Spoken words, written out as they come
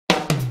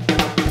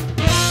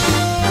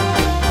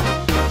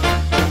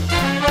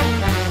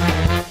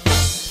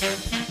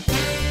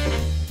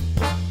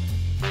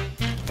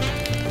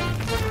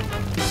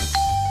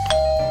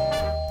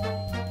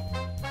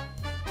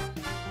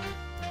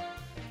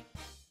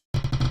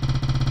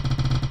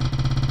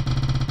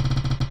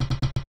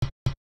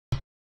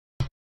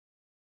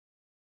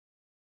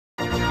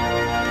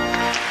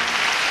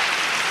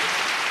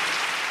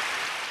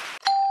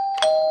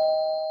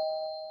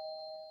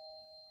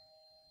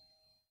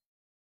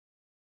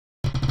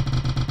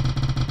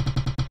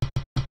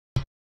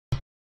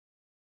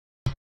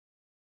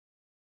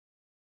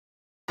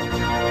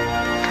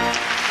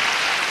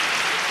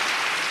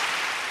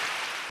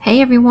Hey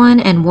everyone,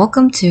 and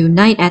welcome to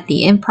Night at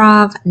the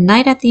Improv.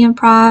 Night at the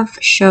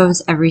Improv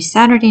shows every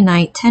Saturday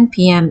night, 10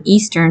 p.m.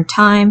 Eastern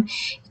Time.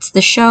 It's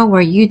the show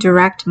where you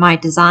direct my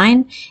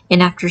design,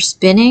 and after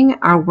spinning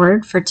our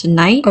word for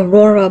tonight,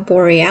 Aurora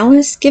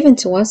Borealis, given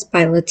to us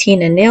by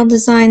Latina Nail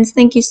Designs.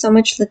 Thank you so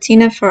much,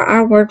 Latina, for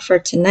our word for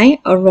tonight,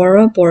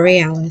 Aurora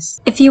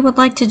Borealis. If you would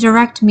like to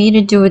direct me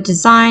to do a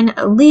design,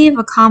 leave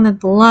a comment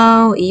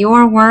below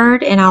your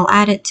word, and I'll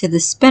add it to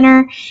the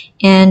spinner.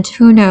 And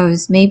who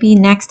knows, maybe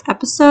next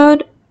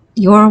episode,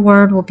 your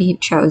word will be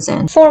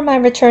chosen. For my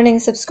returning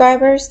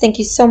subscribers, thank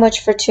you so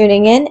much for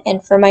tuning in.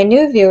 And for my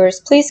new viewers,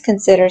 please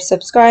consider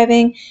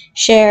subscribing,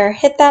 share,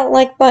 hit that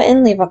like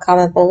button, leave a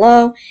comment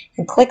below,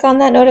 and click on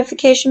that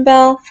notification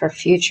bell for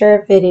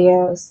future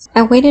videos.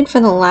 I waited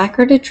for the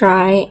lacquer to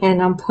dry,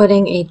 and I'm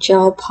putting a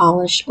gel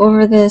polish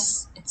over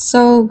this. It's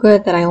so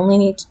good that I only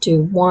need to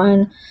do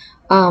one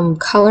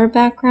color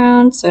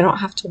background, so I don't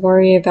have to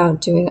worry about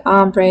doing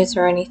ombres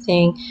or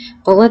anything.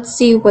 But let's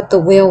see what the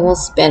wheel will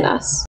spin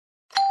us.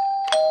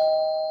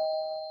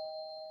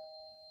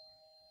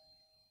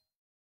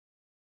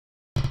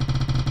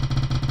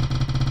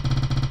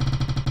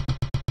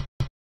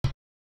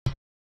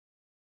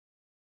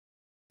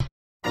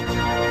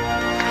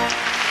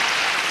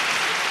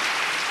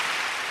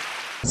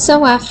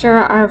 So after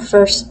our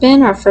first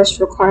spin, our first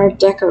required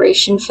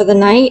decoration for the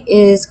night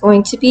is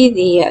going to be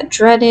the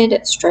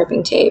dreaded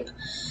striping tape.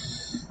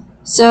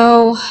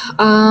 So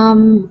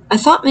I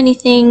thought many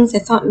things. I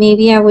thought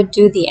maybe I would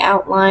do the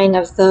outline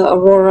of the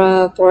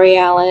Aurora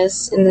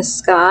Borealis in the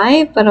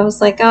sky, but I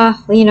was like,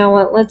 you know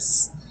what,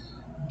 let's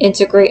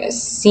integrate a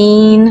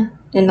scene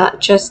and not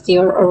just the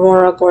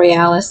Aurora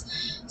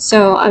Borealis.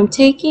 So I'm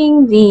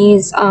taking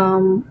these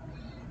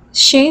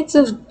shades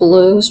of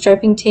blue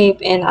striping tape,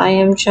 and I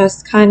am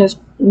just kind of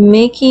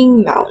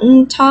making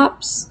mountain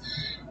tops.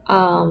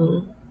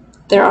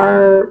 There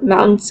are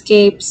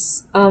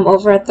mountainscapes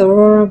over at the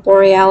Aurora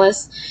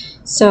Borealis,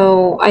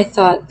 so I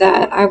thought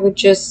that I would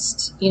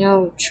just,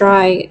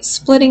 try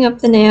splitting up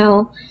the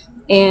nail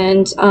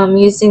and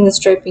using the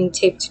striping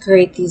tape to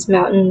create these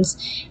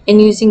mountains,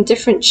 and using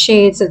different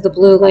shades of the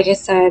blue, like I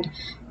said,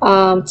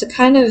 to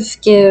kind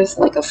of give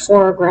like a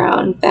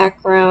foreground,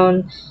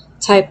 background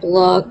type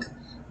look.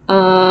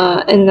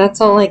 And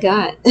that's all I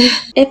got.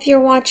 If you're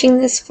watching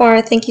this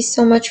far, thank you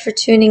so much for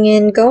tuning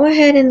in. Go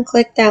ahead and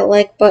click that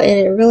like button.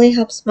 It really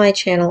helps my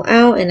channel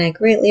out, and I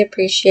greatly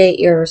appreciate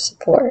your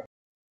support.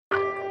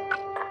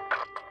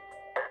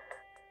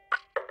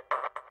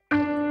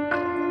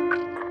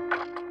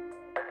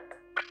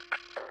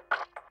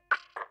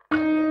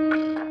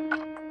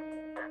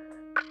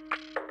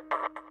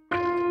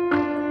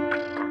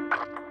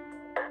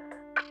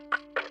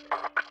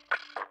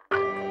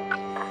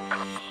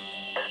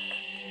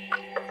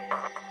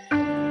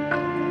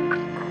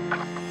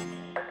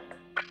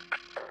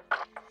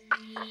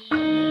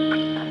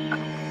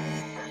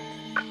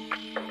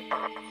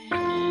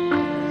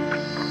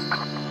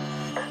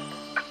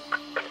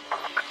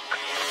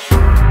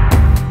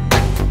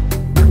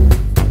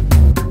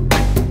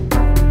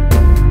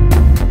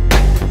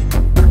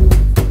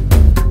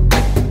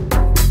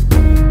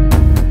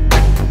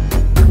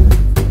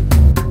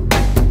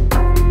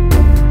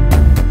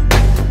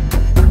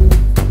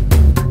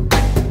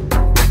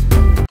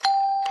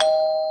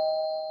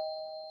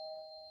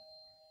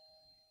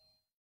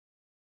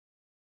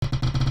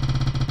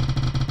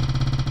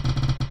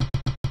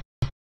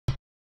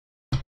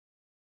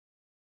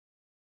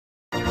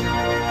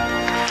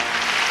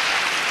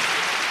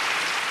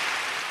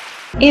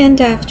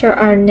 And after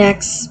our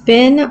next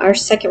spin, our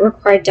second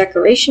required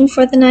decoration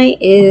for the night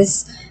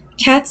is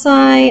cat's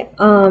eye.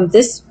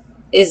 This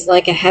is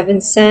like a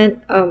heaven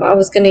sent. I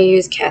was going to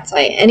use cat's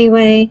eye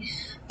anyway,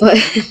 but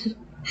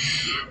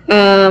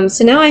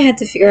so now I had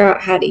to figure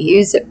out how to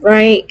use it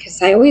right,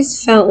 because I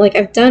always felt like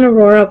I've done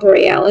Aurora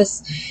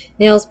Borealis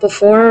nails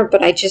before,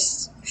 but I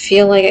just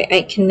feel like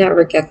I can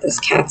never get this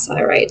cat's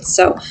eye right.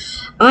 So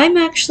I'm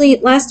actually,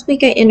 last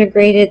week I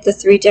integrated the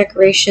 3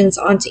 decorations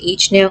onto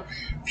each nail.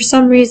 For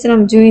some reason,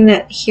 I'm doing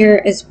that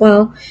here as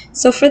well.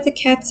 So for the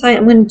cat's eye,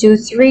 I'm going to do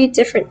 3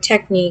 different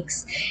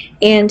techniques.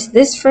 And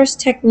this first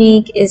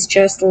technique is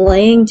just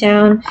laying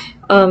down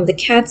the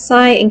cat's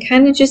eye and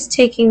kind of just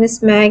taking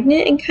this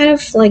magnet and kind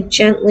of like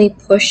gently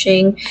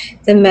pushing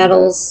the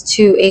metals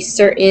to a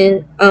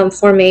certain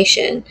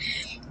formation.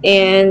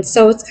 And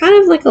so it's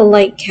kind of like a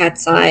light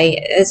cat's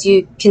eye. As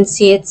you can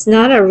see, it's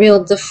not a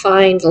real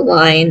defined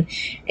line.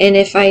 And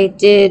if I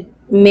did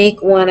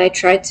make one, I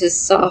tried to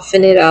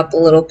soften it up a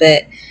little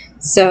bit.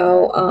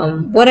 So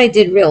what I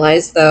did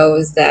realize though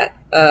is that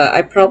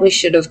I probably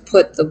should have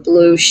put the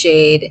blue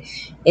shade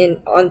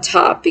on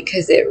top,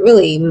 because it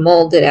really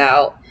molded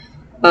out.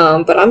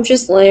 But I'm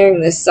just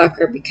layering this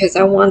sucker because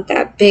I want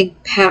that big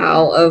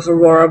pow of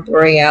Aurora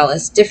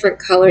Borealis, different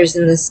colors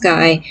in the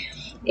sky.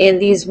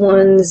 And these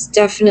ones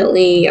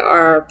definitely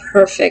are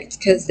perfect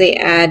because they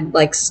add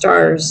like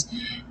stars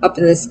up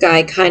in the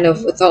sky, kind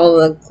of with all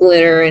the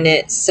glitter in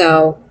it.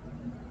 So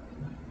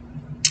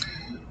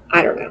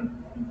I don't know.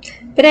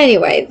 But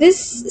anyway, this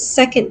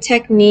second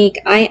technique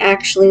I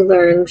actually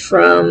learned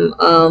from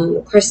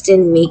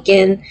Kristen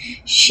Meakin.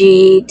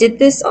 She did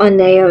this on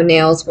Neo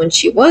Nails when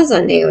she was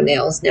on Neo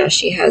Nails. Now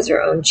she has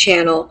her own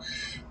channel.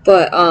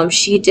 But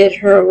she did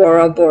her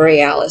Aurora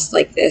Borealis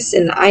like this,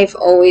 and I've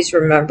always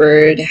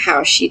remembered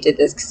how she did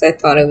this because I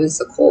thought it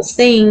was a cool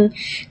thing.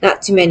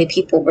 Not too many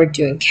people were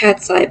doing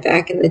cat's eye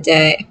back in the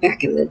day.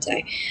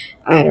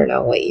 I don't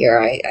know what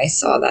year I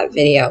saw that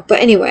video.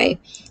 But anyway,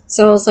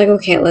 so I was like,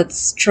 okay,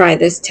 let's try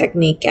this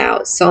technique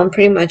out. So I'm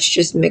pretty much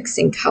just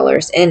mixing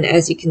colors, and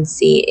as you can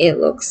see, it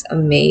looks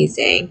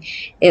amazing.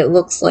 It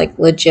looks like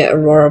legit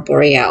Aurora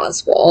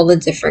Borealis with all the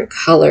different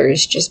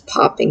colors just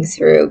popping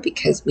through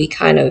because we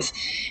kind of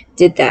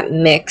did that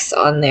mix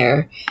on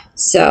there.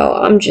 So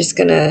I'm just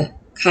gonna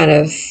kind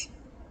of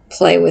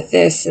play with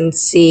this and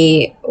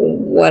see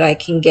what I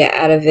can get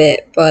out of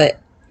it, but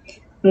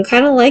I'm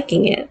kind of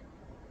liking it.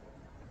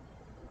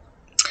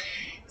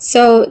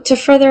 So to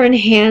further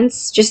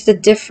enhance just the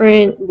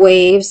different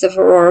waves of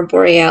Aurora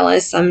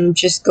Borealis, I'm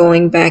just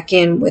going back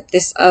in with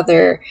this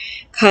other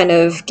kind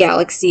of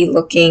galaxy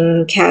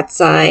looking cat's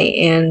eye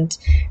and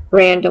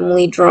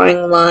randomly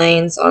drawing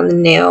lines on the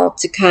nail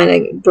to kind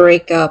of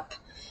break up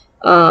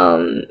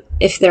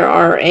if there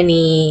are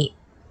any,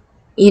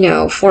 you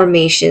know,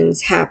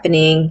 formations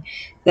happening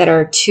that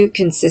are too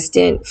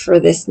consistent for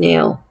this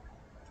nail.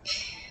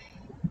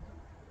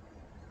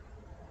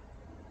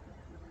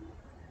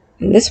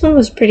 And this one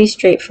was pretty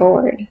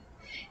straightforward.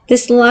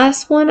 This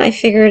last one, I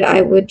figured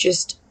I would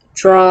just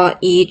draw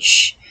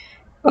each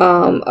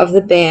of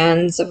the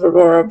bands of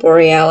Aurora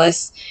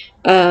Borealis.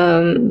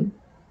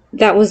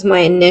 That was my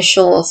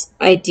initial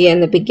idea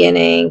in the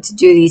beginning, to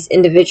do these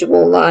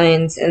individual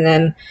lines, and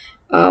then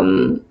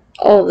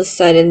all of a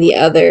sudden the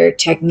other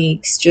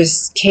techniques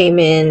just came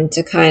in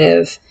to kind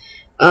of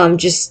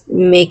just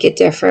make it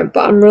different.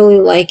 But I'm really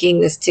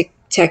liking this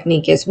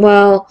technique as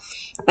well.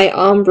 I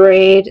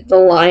ombre'd the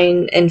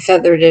line and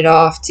feathered it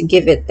off to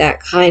give it that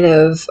kind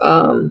of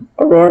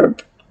Aurora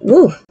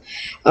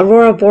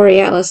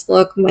Borealis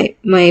look.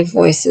 My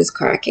voice is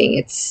cracking.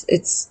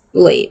 It's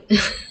late.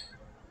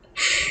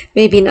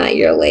 Maybe not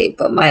your late,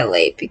 but my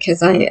late,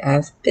 because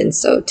I've been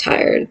so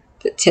tired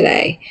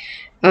today.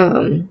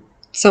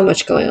 So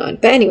much going on.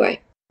 But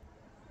anyway,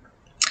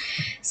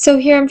 so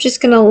here I'm just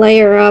going to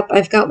layer up.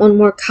 I've got one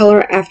more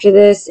color after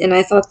this, and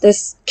I thought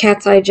this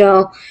cat's eye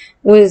gel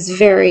was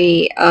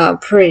very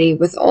pretty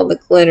with all the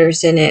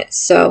glitters in it.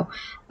 So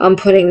I'm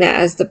putting that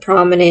as the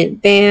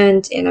prominent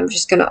band, and I'm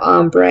just going to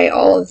ombre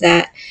all of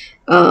that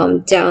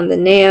down the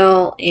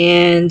nail,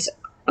 and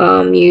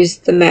use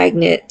the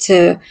magnet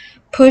to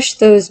push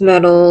those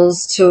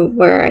metals to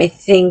where I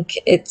think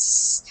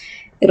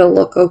it'll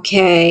look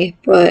okay.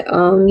 But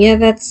yeah,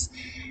 that's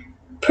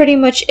pretty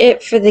much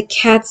it for the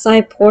cat's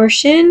eye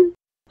portion.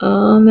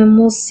 And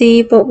we'll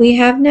see what we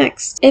have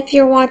next. If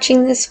you're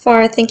watching this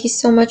far, thank you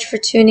so much for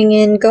tuning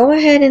in. Go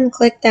ahead and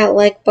click that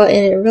like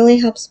button. It really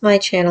helps my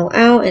channel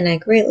out, and I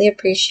greatly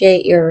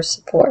appreciate your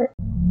support.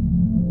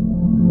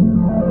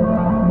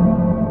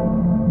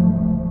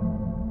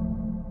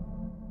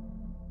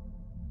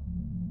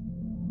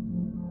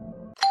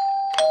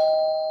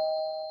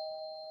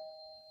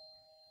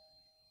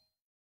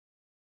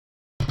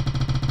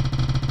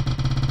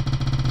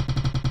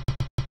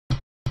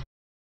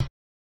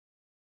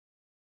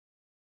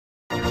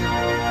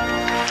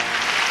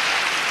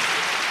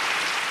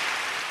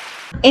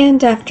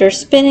 And after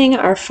spinning,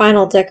 our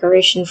final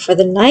decoration for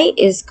the night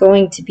is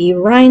going to be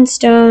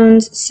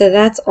rhinestones. So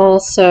that's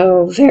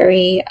also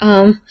very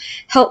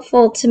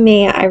helpful to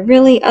me. I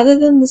really, other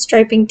than the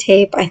striping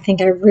tape, I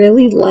think I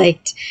really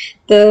liked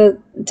the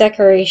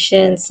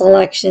decoration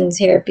selections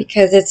here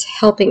because it's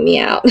helping me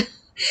out,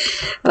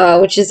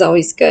 which is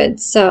always good.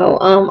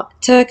 So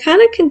to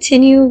kind of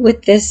continue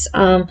with this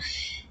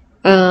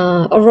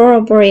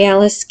Aurora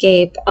Borealis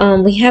scape,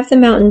 we have the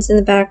mountains in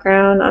the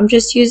background. I'm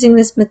just using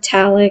this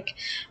metallic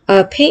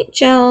paint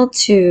gel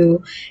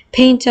to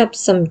paint up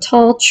some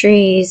tall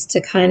trees to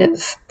kind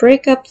of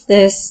break up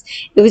this.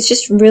 It was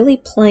just really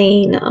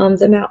plain,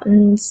 the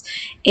mountains,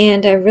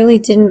 and I really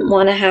didn't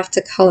want to have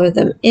to color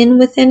them in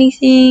with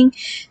anything.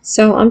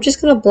 So I'm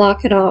just going to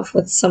block it off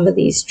with some of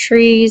these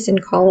trees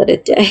and call it a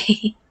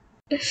day.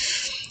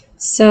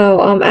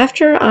 So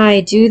after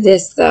I do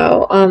this,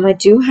 though, I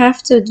do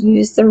have to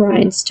use the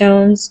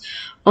rhinestones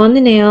on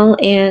the nail,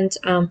 and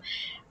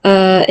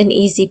an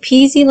easy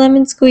peasy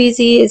lemon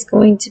squeezy is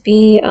going to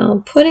be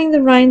putting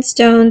the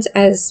rhinestones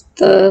as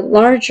the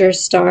larger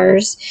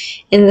stars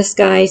in the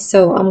sky.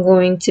 So I'm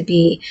going to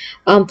be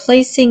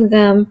placing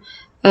them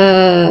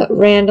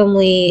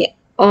randomly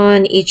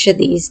on each of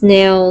these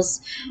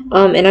nails,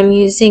 and I'm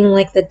using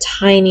like the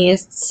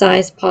tiniest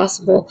size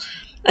possible.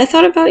 I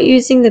thought about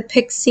using the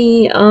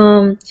pixie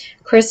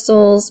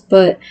crystals,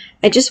 but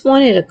I just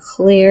wanted a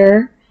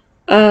clear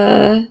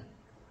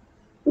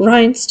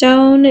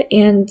rhinestone,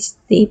 and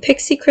the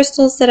pixie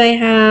crystals that I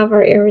have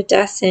are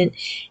iridescent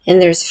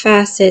and there's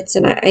facets,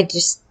 and I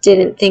just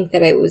didn't think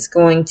that it was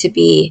going to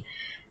be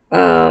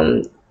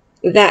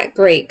that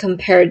great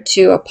compared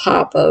to a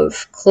pop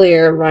of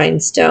clear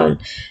rhinestone.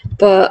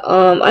 But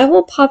I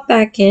will pop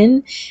back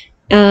in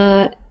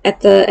at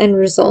the end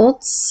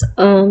results.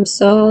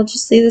 So I'll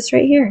just leave this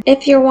right here.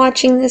 If you're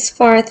watching this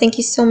far, thank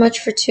you so much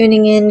for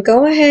tuning in.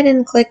 Go ahead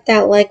and click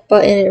that like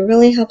button. It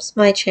really helps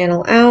my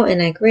channel out,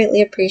 and I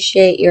greatly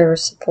appreciate your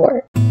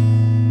support.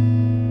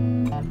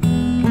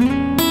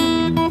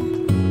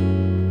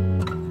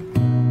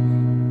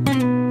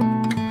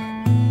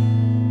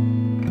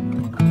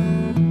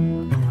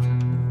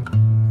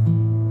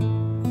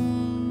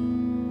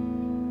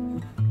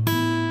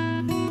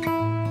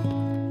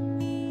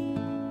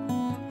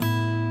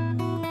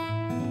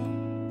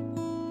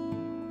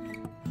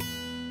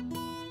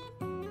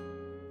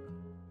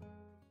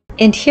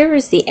 And here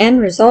is the end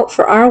result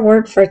for our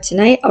word for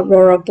tonight,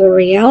 Aurora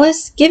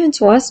Borealis, given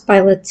to us by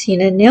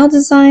Latina Nail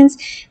Designs.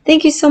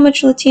 Thank you so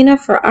much, Latina,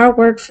 for our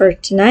word for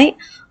tonight,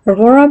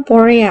 Aurora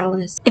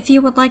Borealis. If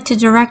you would like to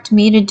direct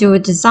me to do a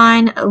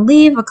design,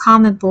 leave a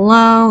comment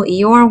below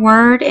your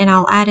word and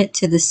I'll add it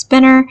to the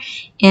spinner.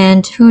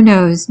 And who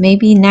knows,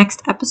 maybe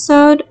next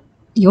episode,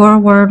 your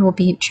word will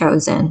be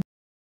chosen.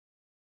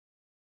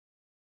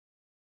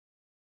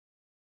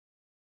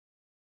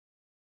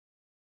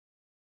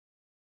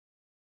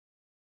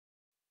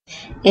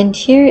 And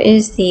here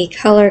is the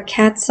color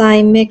cat's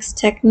eye mix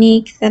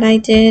technique that I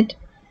did.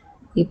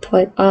 We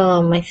put,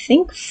 I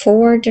think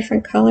 4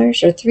 different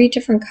colors or 3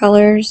 different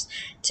colors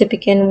to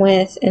begin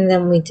with, and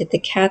then we did the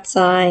cat's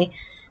eye,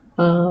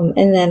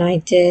 and then I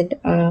did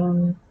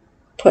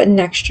put an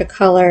extra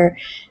color,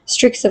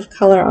 streaks of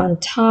color on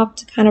top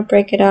to kind of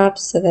break it up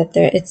so that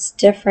it's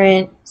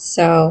different.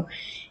 So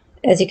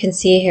as you can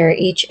see here,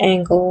 each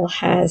angle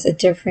has a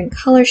different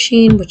color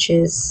sheen, which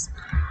is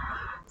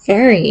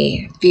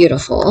very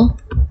beautiful.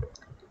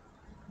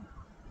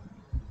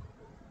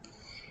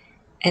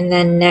 And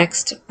then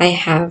next I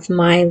have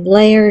my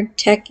layered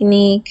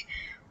technique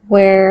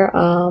where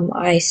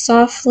I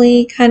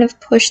softly kind of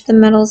push the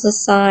metals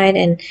aside,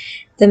 and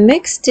the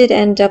mix did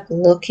end up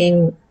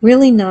looking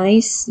really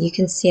nice. You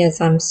can see as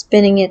I'm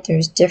spinning it,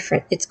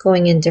 it's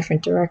going in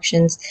different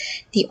directions.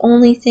 The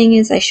only thing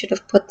is I should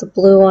have put the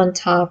blue on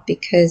top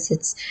because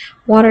it's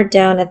watered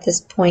down at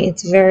this point.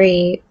 It's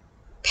very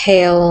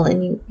pale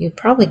and you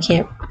probably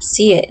can't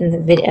see it in the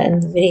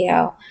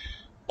video.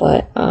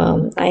 But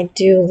I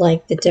do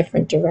like the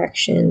different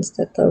directions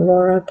that the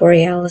Aurora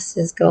Borealis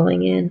is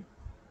going in.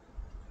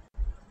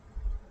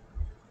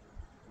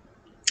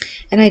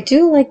 And I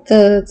do like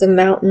the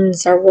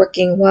mountains are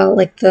working well,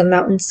 like the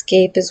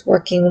mountainscape is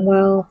working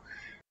well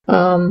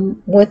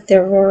with the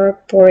Aurora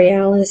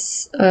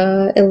Borealis.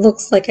 It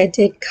looks like I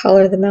did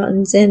color the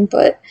mountains in,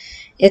 but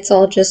it's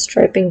all just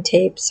striping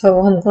tape.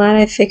 So I'm glad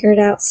I figured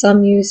out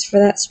some use for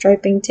that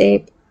striping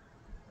tape.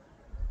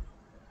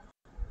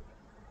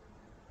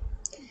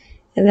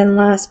 And then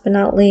last but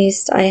not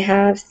least, I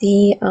have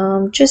the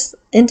just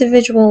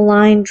individual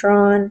line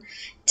drawn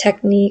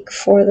technique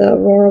for the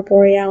Aurora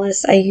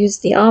Borealis. I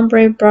used the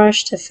ombre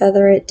brush to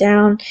feather it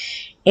down,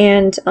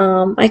 and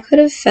I could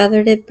have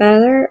feathered it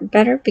better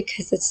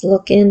because it's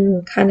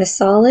looking kind of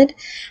solid,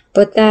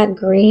 but that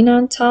green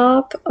on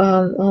top,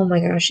 oh my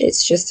gosh,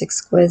 it's just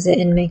exquisite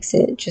and makes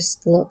it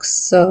just look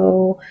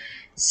so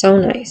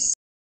nice.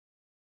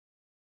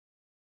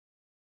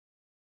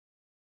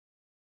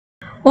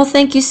 Well,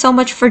 thank you so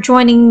much for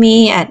joining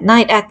me at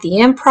Night at the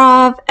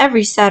Improv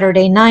every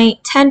Saturday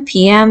night, 10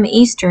 p.m.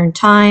 Eastern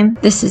Time.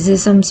 This is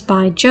Isms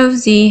by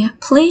Josie.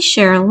 Please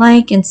share,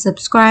 like, and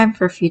subscribe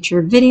for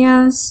future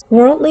videos.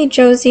 Worldly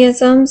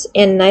Josieisms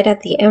and Night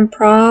at the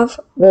Improv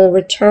will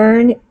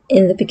return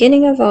in the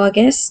beginning of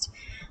August.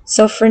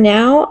 So for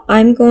now,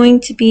 I'm going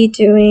to be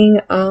doing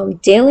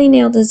daily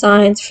nail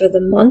designs for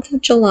the month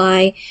of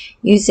July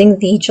using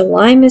the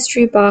July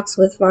Mystery Box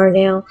with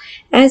Varnail.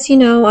 As you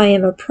know, I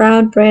am a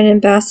proud brand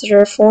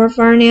ambassador for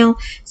Varnail,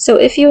 so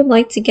if you would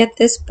like to get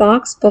this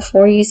box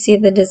before you see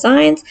the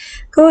designs,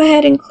 go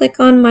ahead and click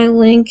on my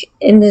link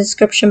in the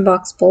description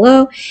box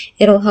below.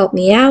 It'll help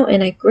me out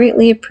and I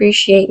greatly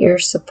appreciate your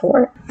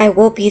support. I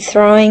will be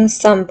throwing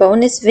some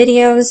bonus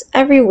videos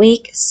every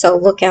week, so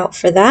look out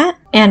for that.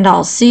 And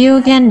I'll see you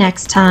again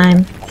next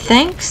time.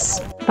 Thanks.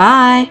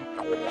 Bye.